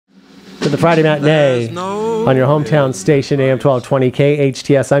the Friday Matinee on your hometown station, AM 1220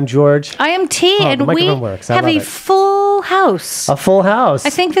 KHTS. I'm George. I am T, and we have a full house. A full house. I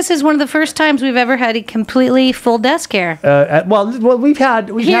think this is one of the first times we've ever had a completely full desk here. Well, we've had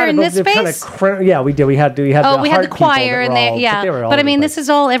here in this space. Yeah, we did. We had the choir and but I mean, this is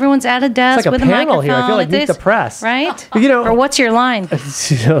all everyone's at a desk it's like with a panel here. I feel like Meet the Press, right? Or what's your line?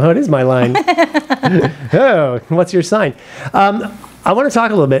 What is my line? Oh, what's your sign? I want to talk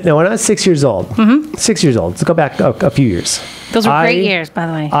a little bit. Now, when I was 6 years old, 6 years old, let's go back a few years. Those were great years, by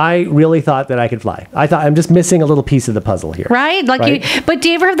the way. I really thought that I could fly. I thought I'm just missing a little piece of the puzzle here. Right? But do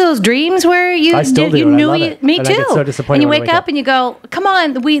you ever have those dreams where me too. I get so disappointed and you wake up and you go, come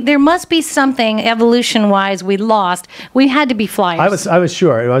on, there must be something evolution-wise we lost. We had to be flyers. I was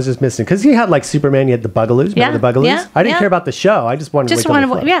sure. I was just missing. Because you had like Superman, you had the Bugaloos. Remember the Bugaloos? Yeah, I didn't care about the show. I just wanted to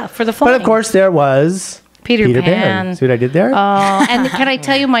for the flying. But of course there was Peter Pan. See what I did there? Oh, and can I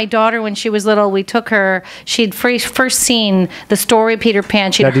tell you, my daughter, when she was little, we took her. She'd first seen the story of Peter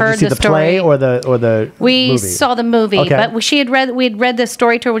Pan. She'd heard the story. Did you see the play or the We movie? saw the movie, okay. But we'd read the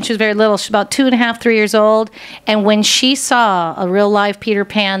story to her when she was very little. She was about 2.5, 3 years old, and when she saw a real live Peter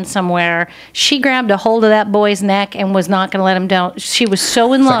Pan somewhere, she grabbed a hold of that boy's neck and was not going to let him down. She was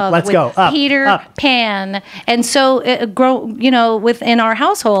so in love with Peter Pan, and so within our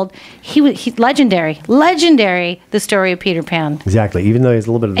household, he legendary. The story of Peter Pan. Exactly. Even though he's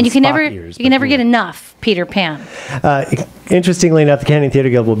a little bit of and you can never get enough Peter Pan. Interestingly enough, the Canyon Theatre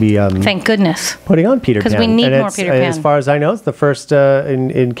Guild will be thank goodness putting on Peter Pan because we need more Peter Pan. As far as I know, it's the first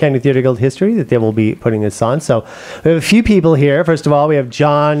in Canyon Theatre Guild history that they will be putting this on. So we have a few people here. First of all, we have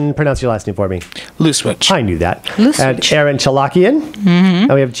John. Pronounce your last name for me. Luswich. I knew that. Luswich. And Aaron Chalakian.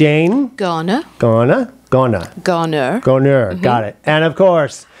 And we have Jane. Garner. Got it. And of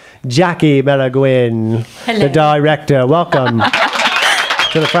course, Jackie Bellagwin, the director. Welcome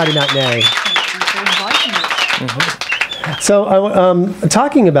to the Friday Matinee. So,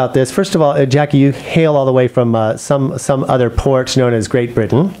 talking about this, first of all, Jackie, you hail all the way from some other port known as Great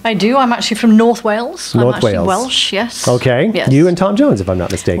Britain. I do. I'm actually from North Wales. I'm actually Welsh, yes. Okay. Yes. You and Tom Jones, if I'm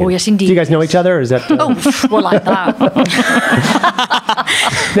not mistaken. Oh, yes, indeed. Do you guys know each other? Or is that? We're like that.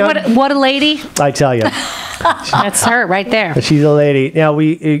 Now, what a lady. I tell you. That's her right there. She's a lady. Now,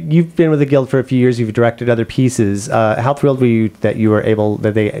 you've been with the Guild for a few years. You've directed other pieces. How thrilled were you that you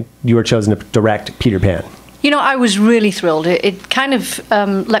were chosen to direct Peter Pan? You know, I was really thrilled. It kind of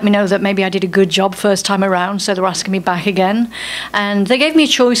let me know that maybe I did a good job first time around, so they were asking me back again. And they gave me a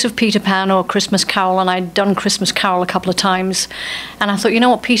choice of Peter Pan or Christmas Carol, and I'd done Christmas Carol a couple of times. And I thought, you know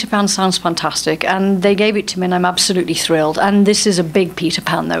what, Peter Pan sounds fantastic. And they gave it to me, and I'm absolutely thrilled. And this is a big Peter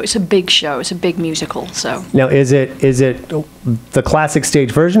Pan, though. It's a big show. It's a big musical. So now, is it the classic stage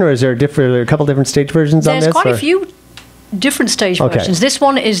version, or is there a couple different stage versions on this? There's quite a few different stage versions. This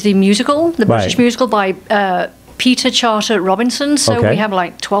one is the musical, the British musical by Peter Charter Robinson. So we have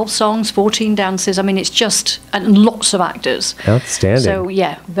like 12 songs, 14 dances. I mean, it's just and lots of actors. Outstanding. So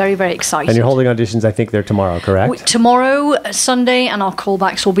yeah, very, very exciting. And you're holding auditions, I think they're tomorrow, correct? Tomorrow, Sunday, and our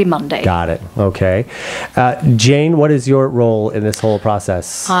callbacks will be Monday. Got it. Okay. Jane, what is your role in this whole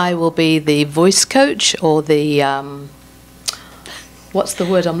process? I will be the voice coach or the what's the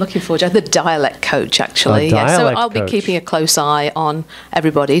word I'm looking for? The dialect coach, actually. So I'll be keeping a close eye on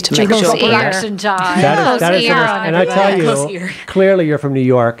everybody to make sure. That is and I tell you, clearly you're from New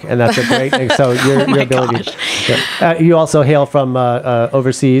York, and that's a great thing. So your ability. You also hail from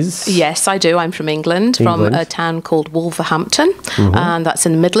overseas. Yes, I do. I'm from England, from a town called Wolverhampton, and that's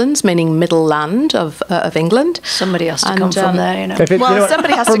in the Midlands, meaning middle land of England. Somebody has to come from there, you know.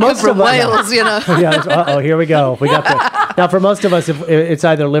 Somebody has to come from Wales, you know. Here we go. We got this. Now, for most of us, it's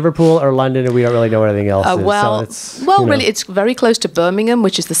either Liverpool or London, and we don't really know where anything else is. Really, it's very close to Birmingham,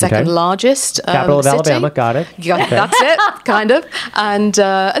 which is the second largest capital of city. Alabama. Got it. That's it, kind of. And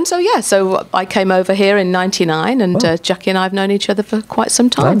so I came over here in '99, and Jackie and I have known each other for quite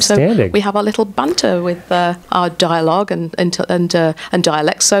some time. So we have our little banter with our dialogue and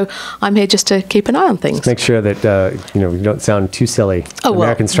dialects. So I'm here just to keep an eye on things. Just make sure that you don't sound too silly.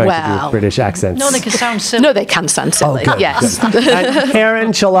 Americans trying to do British accents. No, they can sound silly. No, they can sound silly. Yes.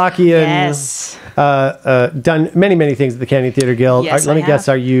 Aaron Chalakian, done many things at the Canyon Theatre Guild. Yes, Let me guess.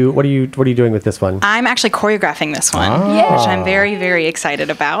 What are you doing with this one? I'm actually choreographing this one, which I'm very, very excited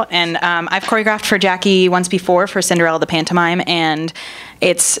about. And I've choreographed for Jackie once before for Cinderella the pantomime, and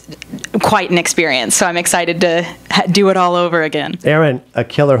it's quite an experience. So I'm excited to do it all over again. Aaron, a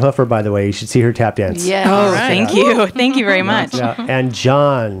killer hoofer, by the way. You should see her tap dance. Yeah. Oh, thank you. Thank you very much. And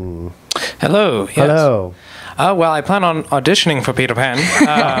John. Hello. Yes. Hello. Well, I plan on auditioning for Peter Pan.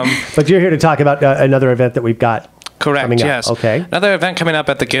 But you're here to talk about another event that we've got Correct, yes. Okay. Another event coming up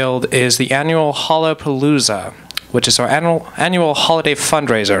at the Guild is the annual Hollapalooza, which is our annual holiday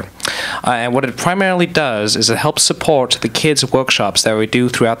fundraiser. And what it primarily does is it helps support the kids' workshops that we do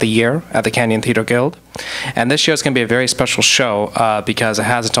throughout the year at the Canyon Theater Guild. And this year is going to be a very special show because it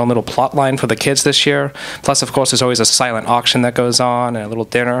has its own little plot line for the kids this year. Plus, of course, there's always a silent auction that goes on and a little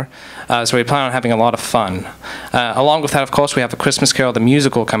dinner. So we plan on having a lot of fun. Along with that, of course, we have A Christmas Carol, the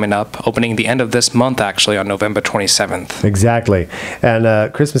musical, coming up, opening the end of this month, actually, on November 27th. Exactly.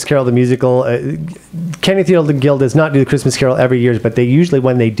 And Christmas Carol, the musical, Canyon Theater Guild does not do the Christmas Carol every year, but they usually,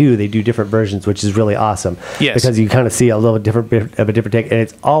 when they do different versions, which is really awesome. Yes. Because you kind of see a little different bit of a different take, and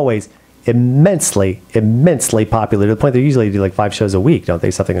it's always immensely popular to the point they usually do like 5 shows a week, don't they?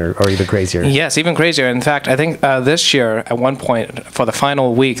 Something or even crazier. Yes, even crazier. In fact, I think this year at one point for the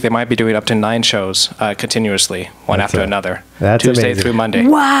final week they might be doing up to 9 shows continuously, one after another. That's Tuesday amazing. through Monday.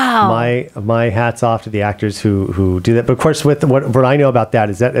 Wow. My hats off to the actors who do that. But of course, with what I know about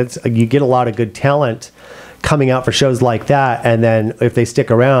that is that you get a lot of good talent coming out for shows like that, and then if they stick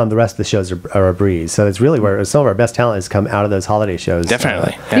around, the rest of the shows are a breeze. So it's really where some of our best talent has come out of those holiday shows.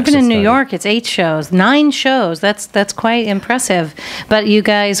 Definitely. Even in New York, it's 8 shows, 9 shows. That's quite impressive. But you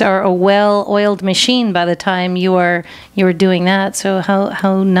guys are a well-oiled machine by the time you were doing that. So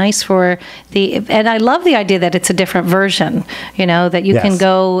how nice for and I love the idea that it's a different version. That you can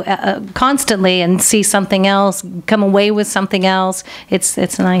go constantly and see something else, come away with something else. It's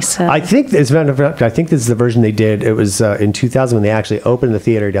nice. I think as a matter of fact, I think this is the version they did. It was in 2000 when they actually opened the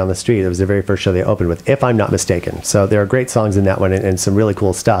theater down the street. It was the very first show they opened with, if I'm not mistaken. So there are great songs in that one and some really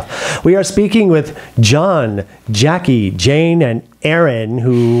cool stuff. We are speaking with John, Jackie, Jane, and Aaron,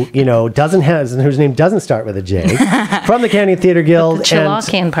 whose name doesn't start with a J, from the Canyon Theater Guild. The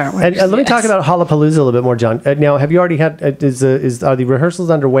Chilakian part. And let me talk about Hollapalooza a little bit more, John. Now, have you already had? Are the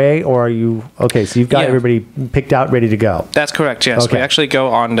rehearsals underway, or are you okay? So you've got everybody picked out, ready to go. That's correct. Yes, okay. We actually go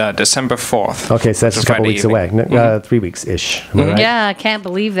on December 4th. Okay, so that's a couple weeks away. 3 weeks ish. Right? Yeah, I can't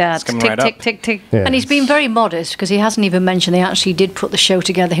believe that. Tick, right tick, tick. Yeah. And he's been very modest because he hasn't even mentioned they actually did put the show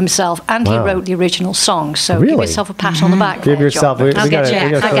together himself, and he wrote the original song. So give yourself a pat on the back. Give yourself. I'll get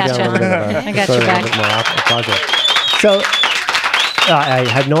you. I got you back. So I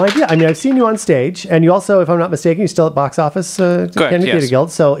had no idea. I mean, I've seen you on stage, and you also, if I'm not mistaken, you're still at box office Canyon Theater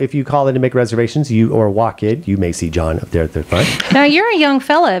Guild. So if you call in to make reservations, or walk in, you may see John up there at the front. Now, you're a young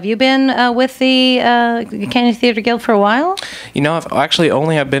fella. Have you been with the Canyon Theater Guild for a while? I've actually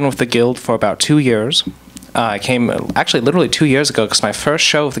only been with the Guild for about 2 years. I came actually literally 2 years ago because my first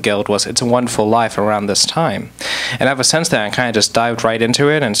show with the Guild was It's a Wonderful Life around this time. And ever since then, I kind of just dived right into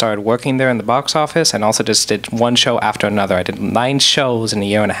it and started working there in the box office, and also just did one show after another. I did 9 shows in a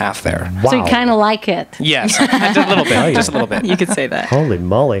year and a half there. Wow. So you kind of like it. Yes, I did a little bit, just a little bit. You could say that. Holy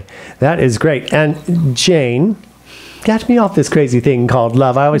moly. That is great. And Jane, got me off this crazy thing called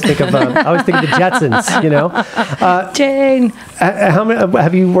love. I always think of the Jetsons, Jane. How many,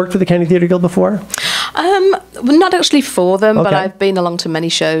 have you worked for the Canyon Theater Guild before? Not actually for them, but I've been along to many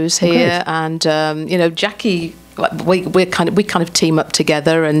shows here, and Jackie. We kind of team up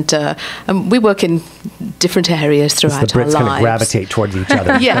together, and we work in different areas throughout our lives. The Brits kind of gravitate towards each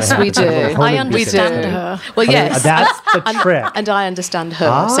other. Yes, we do. I understand her. Well, yes, that's the trick. And I understand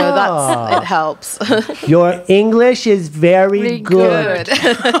her, so it helps. Your English is very good.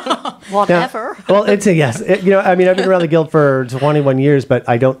 Whatever. Now, well, it's a yes. I've been around the Guild for 21 years, but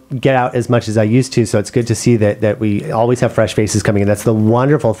I don't get out as much as I used to. So it's good to see that we always have fresh faces coming in. That's the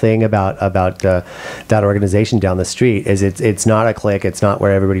wonderful thing about that organization down the street. Is it's not a clique. It's not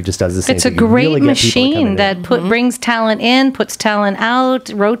where everybody just does the same. It's a great machine that brings talent in, puts talent out,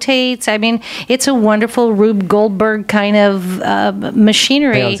 rotates. I mean, it's a wonderful Rube Goldberg kind of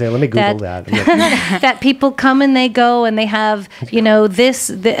machinery. Hang on a second, let me Google that. That people come and they go, and they have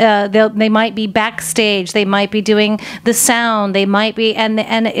they might be backstage, they might be doing the sound, they might be, and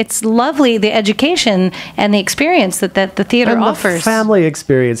it's lovely, the education and the experience that the theater offers. The family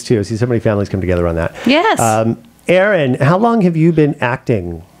experience too. See so many families come together on that. Yes. Aaron, how long have you been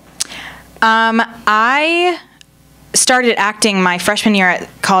acting? I started acting my freshman year at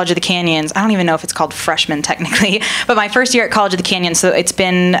College of the Canyons. I don't even know if it's called freshman technically, but my first year at College of the Canyons. So it's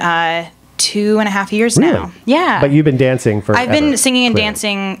been 2.5 years now. Yeah. But you've been dancing forever. I've been singing and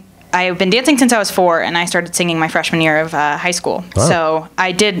dancing. I've been dancing since I was 4, and I started singing my freshman year of high school. Wow. So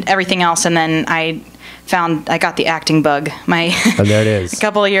I did everything else, and then I got the acting bug. And there it is. A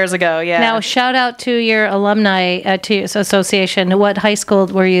couple of years ago, yeah. Now, shout out to your alumni association. What high school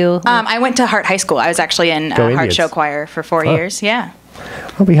were you? I went to Hart High School. I was actually in Hart Show Choir for 4 years. Yeah.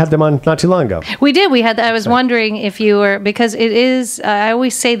 Well, we had them on not too long ago. We did. We had. I was wondering if you were, because it is. I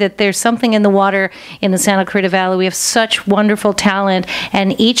always say that there's something in the water in the Santa Clarita Valley. We have such wonderful talent,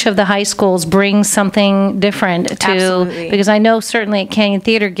 and each of the high schools brings something different to. Absolutely. Because I know certainly at Canyon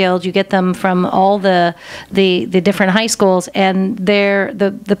Theater Guild, you get them from all the different high schools, and they're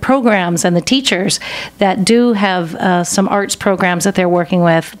the programs and the teachers that do have some arts programs that they're working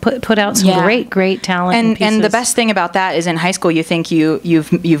with put out some great talent. And the best thing about that is in high school you think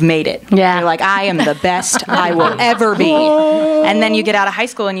you've made it. Yeah. You're like, I am the best I will ever be. And then you get out of high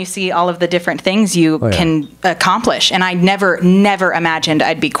school and you see all of the different things you can accomplish. And I never imagined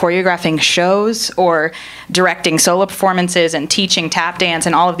I'd be choreographing shows or directing solo performances and teaching tap dance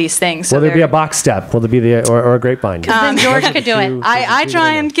and all of these things. So will there be a box step? Will there be or a grapevine? Then George could do it. I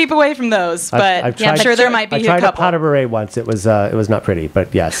try and keep away from those, but I'm sure there might be a couple. I tried a pot of beret once. It was not pretty,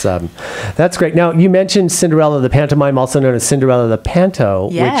 but yes, that's great. Now, you mentioned Cinderella the pantomime, also known as Cinderella the Panto,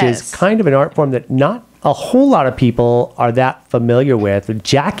 which is kind of an art form that not a whole lot of people are that familiar with.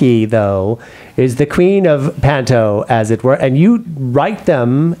 Jackie, though, is the queen of Panto, as it were, and you write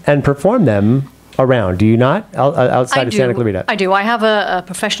them and perform them around, do you not? Outside of Santa Clarita? I do. I have a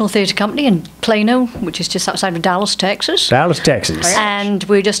professional theatre company in Plano, which is just outside of Dallas, Texas. Dallas, Texas. And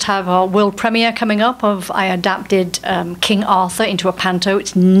we just have our world premiere coming up I adapted King Arthur into a panto.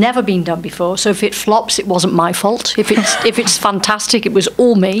 It's never been done before, so if it flops, it wasn't my fault. If it's fantastic, it was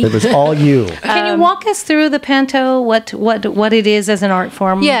all me. It was all you. Can you walk us through the panto, what it is as an art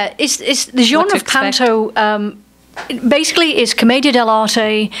form? Yeah, it's the genre of panto. Basically, it's commedia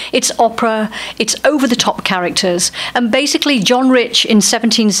dell'arte, it's opera, it's over-the-top characters. And basically, John Rich in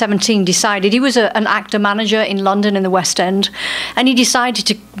 1717 decided, he was an actor-manager in London in the West End, and he decided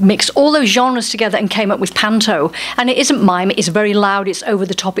to mix all those genres together and came up with panto. And it isn't mime, it's very loud, it's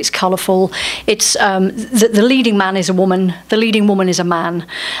over-the-top, it's colourful. It's the leading man is a woman, the leading woman is a man.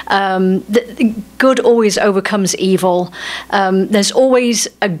 The good always overcomes evil. There's always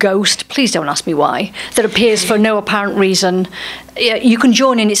a ghost, please don't ask me why, that appears for no apparent reason. You can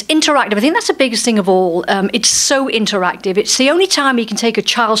join in. It's interactive. I think that's the biggest thing of all. It's so interactive. It's the only time you can take a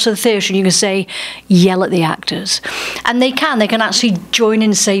child to the theatre and you can say, yell at the actors. And they can actually join in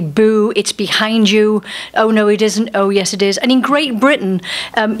and say, boo, it's behind you. Oh, no, it isn't. Oh, yes, it is. And in Great Britain,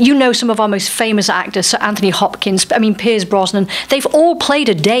 you know some of our most famous actors, Sir Anthony Hopkins, Pierce Brosnan, they've all played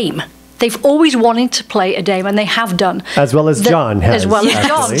a dame. They've always wanted to play a dame, and they have done. As well as John has. As well as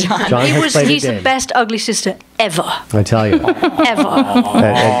actually. John. He's the best ugly sister ever. I tell you. Ever.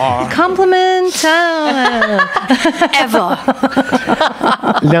 Compliment time. Ever.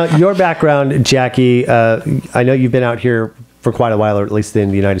 Now, your background, Jackie, I know you've been out here for quite a while, or at least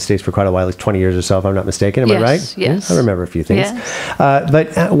in the United States for quite a while, like 20 years or so, if I'm not mistaken. Am I right? Yes. I remember a few things. Yes.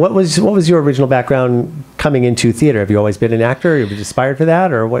 But what was your original background coming into theater? Have you always been an actor? Have you aspired for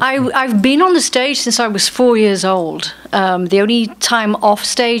that, or what? I've been on the stage since I was 4 years old. The only time off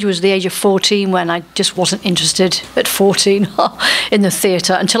stage was the age of 14, when I just wasn't interested at 14 in the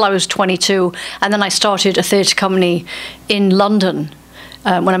theatre until I was 22, and then I started a theatre company in London.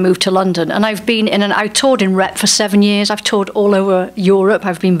 When I moved to London, and I toured in rep for 7 years. I've toured all over Europe.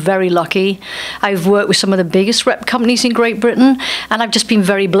 I've been very lucky. I've worked with some of the biggest rep companies in Great Britain, and I've just been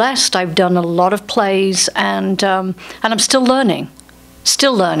very blessed. I've done a lot of plays, and I'm still learning.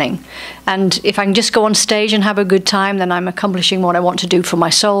 And if I can just go on stage and have a good time, then I'm accomplishing what I want to do for my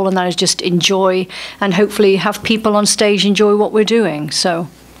soul, and that is just enjoy and hopefully have people on stage enjoy what we're doing. So,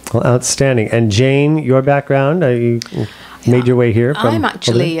 well, outstanding. And Jane, your background? Made your way here? I'm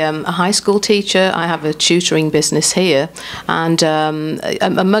actually a high school teacher. I have a tutoring business here, and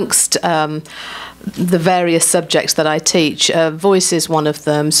amongst the various subjects that I teach, voice is one of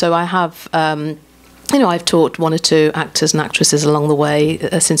them. So I have, I've taught one or two actors and actresses along the way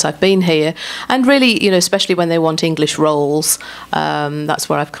since I've been here, and really, especially when they want English roles, that's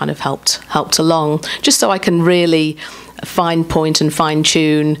where I've kind of helped along, just so I can really fine point and fine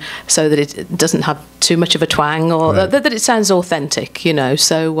tune so that it doesn't have too much of a twang, or that it sounds authentic,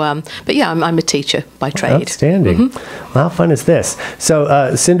 So, but yeah, I'm a teacher by trade. Outstanding. Mm-hmm. Well, how fun is this?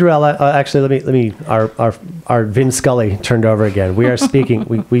 So, Cinderella. Actually, let me. Our Vin Scully turned over again. We are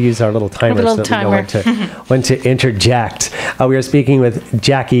speaking. we use our little timer so that we know when to interject. We are speaking with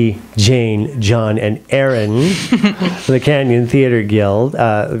Jackie, Jane, John, and Aaron from the Canyon Theater Guild,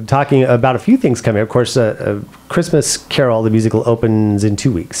 talking about a few things coming. Of course, Christmas Carol, the musical, opens in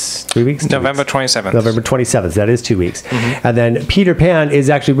 2 weeks. 3 weeks? November 27th. November 27th. That is 2 weeks. Mm-hmm. And then Peter Pan is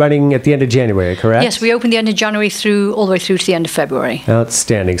actually running at the end of January, correct? Yes, we open the end of January all the way through to the end of February.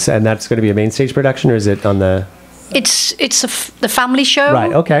 Outstanding. So, and that's going to be a main stage production, or is it on the... It's the family show.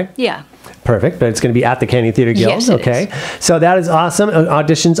 Right, okay. Yeah. Perfect, but it's going to be at the Canyon Theater Guild. Yes, it okay. So that is awesome.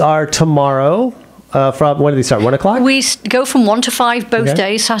 Auditions are tomorrow. From when do they start? 1 o'clock? We go from 1 to 5 both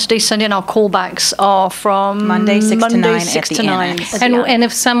days, Saturday, Sunday, and our callbacks are from Monday 6 to 9 6 at the to 9. annex. And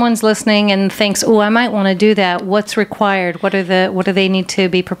if someone's listening and thinks, "Oh, I might want to do that," what's required? What do they need to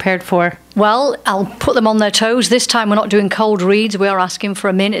be prepared for? Well, I'll put them on their toes. This time we're not doing cold reads. We are asking for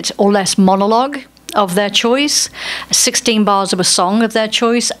a minute or less monologue of their choice, 16 bars of a song of their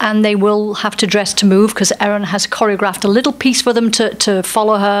choice, and they will have to dress to move because Erin has choreographed a little piece for them to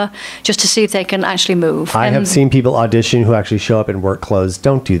follow her just to see if they can actually move. I have seen people audition who actually show up in work clothes.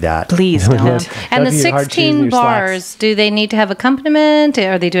 Don't do that. Please don't. And the do your hard shoes and 16 your bars, slacks. do they need to have accompaniment?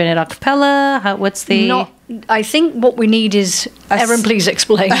 Are they doing it a cappella? What's the... I think what we need is Erin, please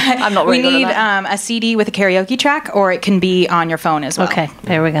explain. I'm not really We need good at that. a CD with a karaoke track, or it can be on your phone as well. Okay,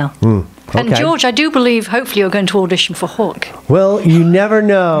 there we go. And George, I do believe hopefully you're going to audition for Hook. Well, you never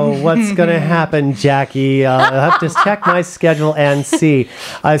know what's going to happen, Jackie. I'll have to check my schedule and see.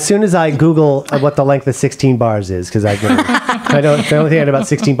 As soon as I Google what the length of 16 bars is, because I don't, the only thing I know about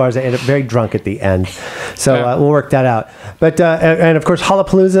 16 bars, I end up very drunk at the end. So we'll work that out. But, and of course,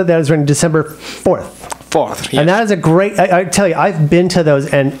 Hollapalooza, that is running December 4th. 4th, yes. And that is a great, I tell you, I've been to those,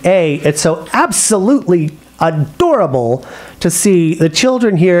 and it's so absolutely adorable to see the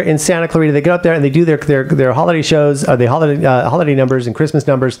children here in Santa Clarita. They get up there and they do their holiday shows, the holiday numbers and Christmas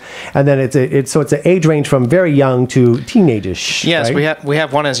numbers, and then it's an age range from very young to teenage-ish. Yes, right? we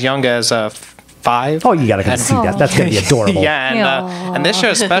have one as young as 5. Oh, you gotta come see that. That's gonna be adorable. Yeah, and this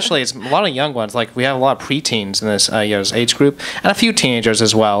year especially, it's a lot of young ones. Like we have a lot of preteens in this year's age group, and a few teenagers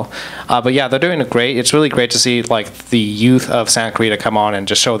as well. But yeah, they're doing great. It's really great to see like the youth of Santa Clarita come on and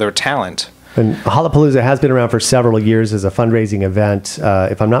just show their talent. And Hollapalooza has been around for several years as a fundraising event.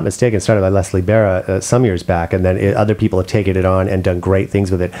 If I'm not mistaken, it started by Leslie Barra some years back, and then other people have taken it on and done great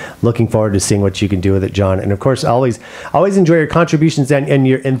things with it. Looking forward to seeing what you can do with it, John. And of course, always enjoy your contributions and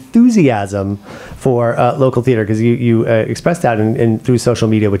your enthusiasm for local theater, because you express that in through social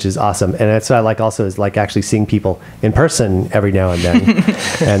media, which is awesome. And that's what I like also, is like actually seeing people in person every now and then.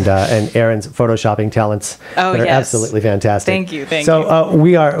 and Erin's photoshopping talents that are absolutely fantastic. Thank you. So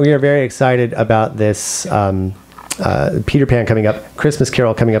we are very excited about this Peter Pan coming up, Christmas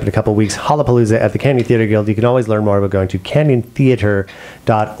Carol coming up in a couple of weeks, Hollapalooza at the Canyon Theater Guild. You can always learn more by going to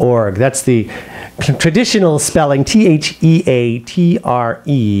canyontheater.org. That's the traditional spelling,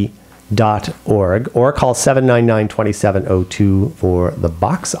 THEATRE.org, or call 799-2702 for the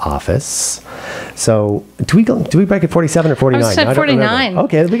box office. So do we break at 47 or 49? I said 49.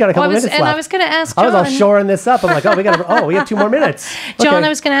 Okay, we got a couple minutes left. And I was going to ask John. I was all shoring this up. I'm like, we have 2 more minutes. John, Okay. I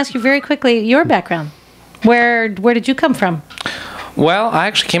was going to ask you very quickly your background. Where did you come from? Well, I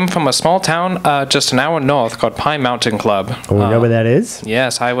actually came from a small town just an hour north called Pine Mountain Club. Oh, you know where that is?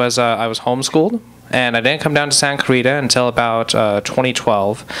 Yes, I was homeschooled, and I didn't come down to Santa Clarita until about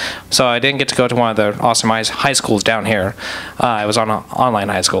 2012. So I didn't get to go to one of the awesome high schools down here. I was on an online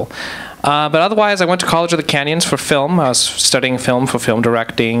high school. But otherwise, I went to College of the Canyons for film. I was studying film for film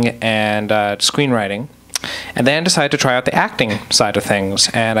directing and screenwriting. And then decided to try out the acting side of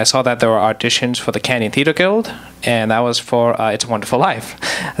things. And I saw that there were auditions for the Canyon Theater Guild, and that was for It's a Wonderful Life.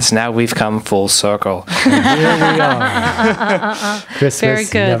 So now we've come full circle. And here we are. Christmas Very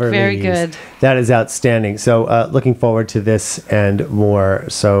good, never very leaves. good. That is outstanding. So looking forward to this and more.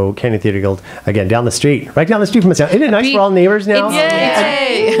 So Canyon Theater Guild, again, down the street, right down the street from us now. Isn't it nice? We're all neighbors now.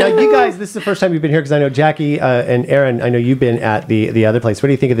 Yay! Now, you guys, this is the first time you've been here, because I know Jackie and Erin, I know you've been at the other place. What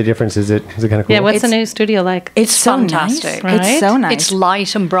do you think of the difference? Is it kind of cool? Yeah, what's the new studio like? It's so fantastic. nice. It's so nice. It's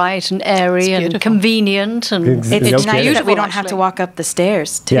light and bright and airy and convenient. And It's No nice kidding. that we don't have to walk up the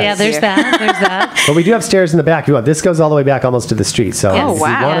stairs. To Yes. Yeah, there's that. There's that. But we do have stairs in the back. This goes all the way back almost to the street. So Oh, if,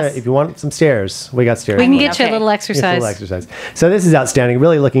 wow. you wanna, Yes. if you want some stairs, we got stairs. We can for you. get you a little It's a exercise. little exercise. So this is outstanding.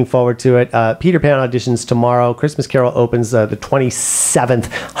 Really looking forward to it. Peter Pan auditions tomorrow. Christmas Carol opens the 27th.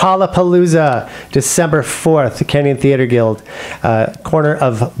 Hollapalooza, December 4th. Canyon Theater Guild, corner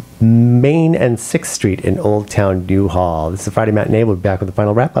of Main and 6th Street in Old Town Newhall. This is the Friday Matinee. We'll be back with the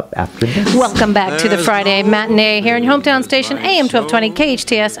final wrap-up after this. Welcome back to the Friday Matinee here in your hometown station, AM 1220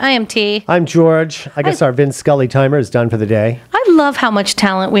 KHTS. I am T. I'm George. I guess our Vince Scully timer is done for the day. I love how much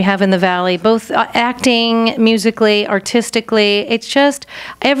talent we have in the Valley, both acting, musically, artistically. It's just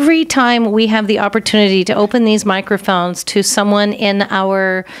every time we have the opportunity to open these microphones to someone in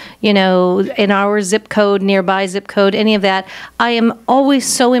our, in our zip code, nearby zip code, any of that, I am always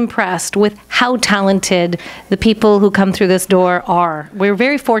so impressed impressed with how talented the people who come through this door are. We're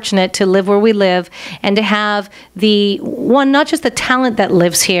very fortunate to live where we live and to have not just the talent that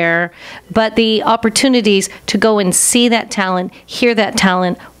lives here, but the opportunities to go and see that talent, hear that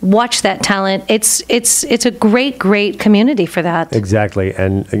talent, watch that talent. It's a great community for that. Exactly.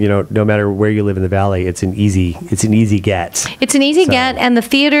 And no matter where you live in the valley, it's an easy get. It's an easy get, and the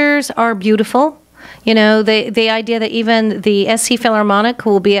theaters are beautiful. The idea that even the SC Philharmonic,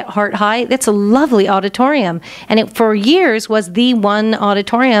 who will be at Hart High, that's a lovely auditorium. And it, for years, was the one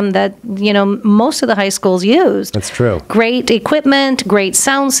auditorium that, most of the high schools used. That's true. Great equipment, great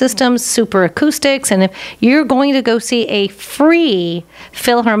sound systems, super acoustics. And if you're going to go see a free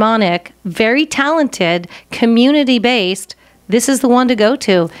Philharmonic, very talented, community-based, this is the one to go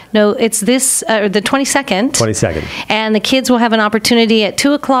to. No, it's the 22nd. 22nd. And the kids will have an opportunity at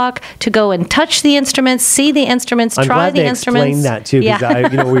 2 o'clock to go and touch the instruments, see the instruments, try the instruments. I'm glad they explained that too,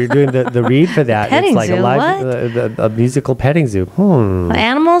 because we were doing the read for that. Petting it's like zoo, a live, a musical petting zoo.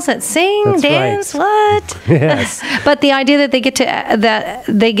 Animals that sing, That's dance, right. what? Yes. But the idea that they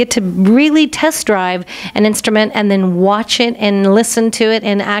get to really test drive an instrument and then watch it and listen to it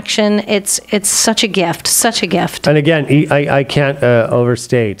in action, it's such a gift, such a gift. And again, I can't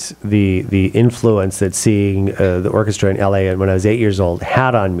overstate the influence that seeing the orchestra in LA and when I was 8 years old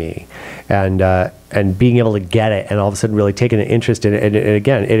had on me, and being able to get it and all of a sudden really taking an interest in it. And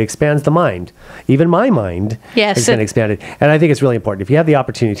again, it expands the mind. Even my mind has been expanded. And I think it's really important. If you have the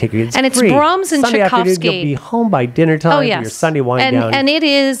opportunity to take it, and it's free. Brahms and Sunday Tchaikovsky. Afternoon, you'll be home by dinner time. Oh, yes. Your Sunday wind down. And it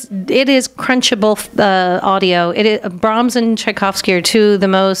is crunchable audio. Brahms and Tchaikovsky are two of the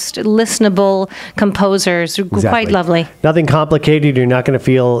most listenable composers. Exactly. Quite lovely. Nothing complicated. You're not going to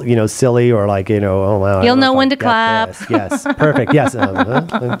feel silly or like oh wow. You'll know when to clap. Yes, perfect. Yes.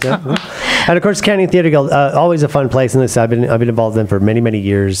 And of course, Canyon Theater Guild, always a fun place. And this, I've been involved in for many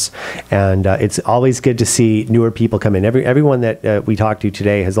years, and it's always good to see newer people come in. Everyone that we talked to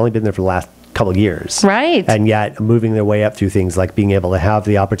today has only been there for the last couple of years, right? And yet moving their way up through things like being able to have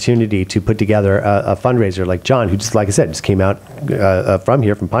the opportunity to put together a fundraiser, like John, who just, like I said, just came out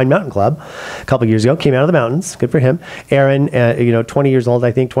from Pine Mountain Club a couple of years ago, came out of the mountains. Good for him. Aaron, 20 years old,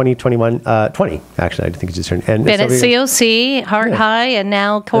 I think, 20 actually, I think it's just turned. And been at COC, Hart High, and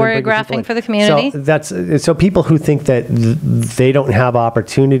now choreographing for the community. So people who think that they don't have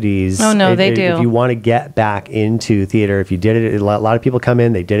opportunities. Oh no, they do. If you want to get back into theater, if you did it, a lot of people come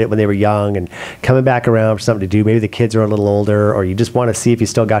in, they did it when they were young, and coming back around for something to do. Maybe the kids are a little older, or you just want to see if you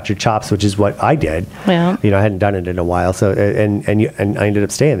still got your chops, which is what I did. Yeah. I hadn't done it in a while, so and I ended up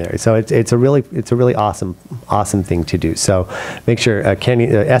staying there. So it's a really awesome thing to do. So make sure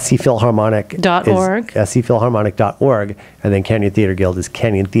scphilharmonic.org, scphilharmonic.org, and then Canyon Theater Guild is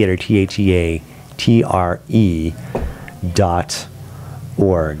Canyon Theater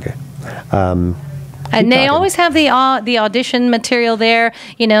TheaterTre.org. And they always have the audition material there.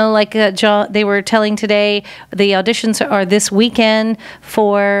 Like John, they were telling today, the auditions are this weekend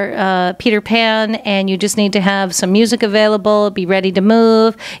for Peter Pan, and you just need to have some music available, be ready to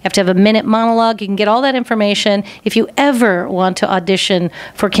move. You have to have a minute monologue. You can get all that information. If you ever want to audition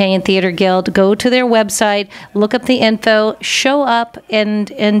for Canyon Theater Guild, go to their website, look up the info, show up, and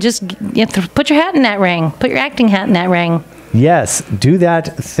just put your hat in that ring. Put your acting hat in that ring. Yes, do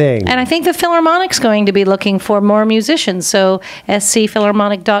that thing. And I think the Philharmonic's going to be looking for more musicians. So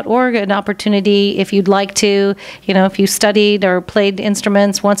scphilharmonic.org, an opportunity if you'd like to, if you studied or played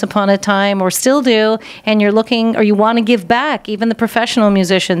instruments once upon a time or still do, and you're looking or you want to give back, even the professional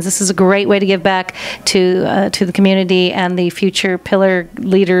musicians, this is a great way to give back to the community and the future pillar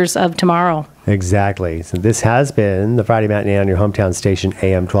leaders of tomorrow. Exactly. So this has been the Friday Matinee on your hometown station,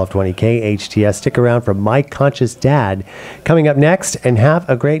 AM 1220 KHTS. Stick around for My Conscious Dad coming up next, and have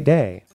a great day.